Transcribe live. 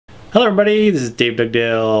Hello everybody, this is Dave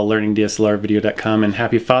Dugdale, learningdslrvideo.com, and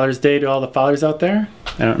happy Father's Day to all the fathers out there.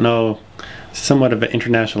 I don't know, somewhat of an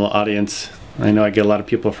international audience. I know I get a lot of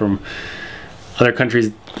people from other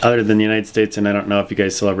countries other than the United States, and I don't know if you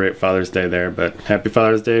guys celebrate Father's Day there, but happy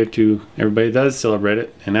Father's Day to everybody that does celebrate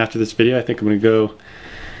it. And after this video, I think I'm going to go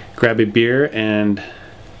grab a beer and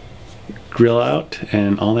grill out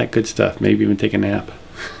and all that good stuff. Maybe even take a nap.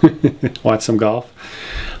 Watch some golf.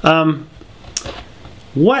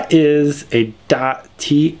 What is a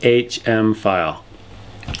 .THM file?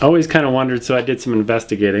 Always kind of wondered, so I did some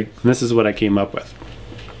investigating, and this is what I came up with.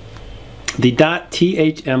 The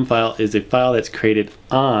 .THM file is a file that's created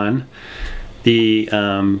on the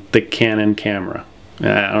Canon camera.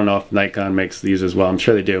 I don't know if Nikon makes these as well. I'm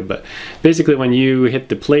sure they do, but basically when you hit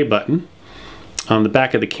the play button on the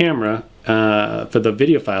back of the camera for the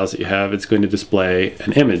video files that you have, it's going to display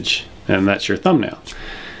an image, and that's your thumbnail.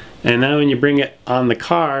 And now when you bring it on the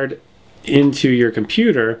card into your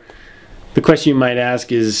computer, the question you might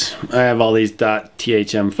ask is, I have all these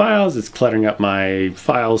 .THM files, it's cluttering up my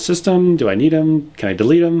file system, do I need them, can I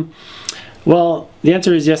delete them? Well, the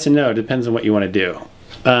answer is yes and no, it depends on what you want to do.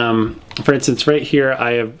 For instance, right here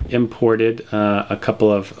I have imported a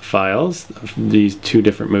couple of files, these two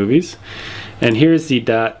different movies. And here's the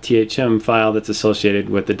 .THM file that's associated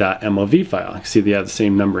with the .mov file. You see they have the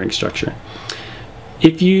same numbering structure.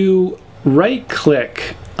 If you right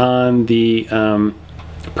click on the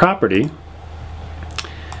property,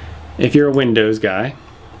 if you're a Windows guy,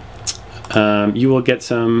 you will get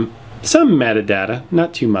some metadata,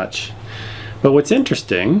 not too much. But what's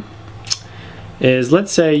interesting is,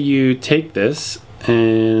 let's say you take this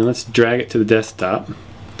and let's drag it to the desktop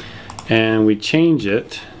and we change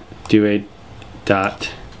it to a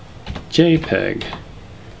 .jpeg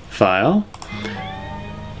file.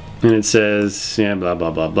 And it says, yeah, blah,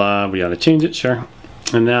 blah, blah, blah. We ought to change it, sure.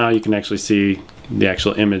 And now you can actually see the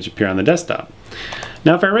actual image appear on the desktop.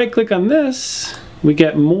 Now, if I right click on this, we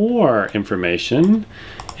get more information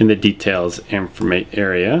in the details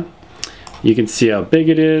area. You can see how big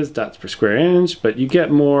it is, dots per square inch, but you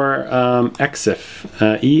get more EXIF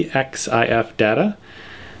data,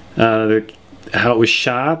 how it was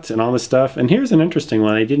shot and all this stuff. And here's an interesting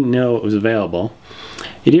one. I didn't know it was available.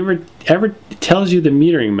 It ever tells you the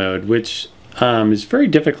metering mode, which is very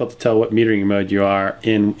difficult to tell what metering mode you are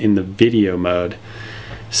in the video mode.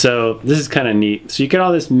 So this is kind of neat. So you get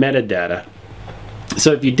all this metadata.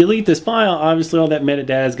 So if you delete this file, obviously all that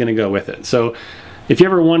metadata is going to go with it. So if you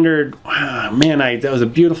ever wondered, wow, man, that was a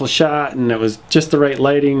beautiful shot and it was just the right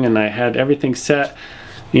lighting and I had everything set,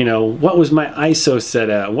 you know, what was my ISO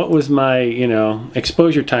set at? What was my,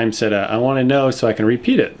 exposure time set at? I want to know so I can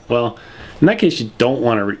repeat it. Well, in that case, you don't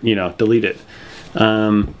want to, delete it.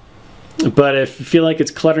 But if you feel like it's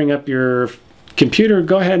cluttering up your computer,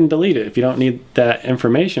 go ahead and delete it if you don't need that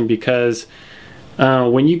information, because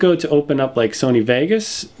when you go to open up like Sony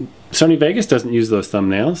Vegas doesn't use those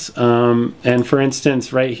thumbnails. And for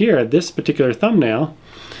instance, right here, this particular thumbnail,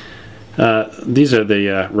 these are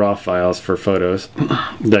the raw files for photos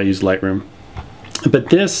that I use Lightroom. But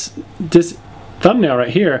this thumbnail right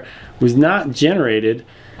here was not generated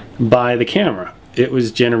by the camera. It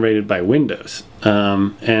was generated by Windows,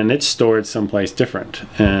 and it's stored someplace different.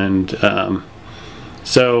 And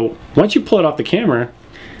so once you pull it off the camera,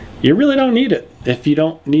 you really don't need it if you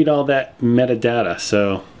don't need all that metadata.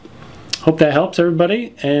 So hope that helps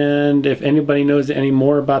everybody, and if anybody knows any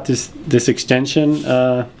more about this extension,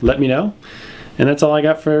 let me know. And that's all I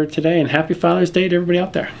got for today, and happy Father's Day to everybody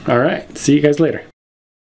out there. All right, see you guys later.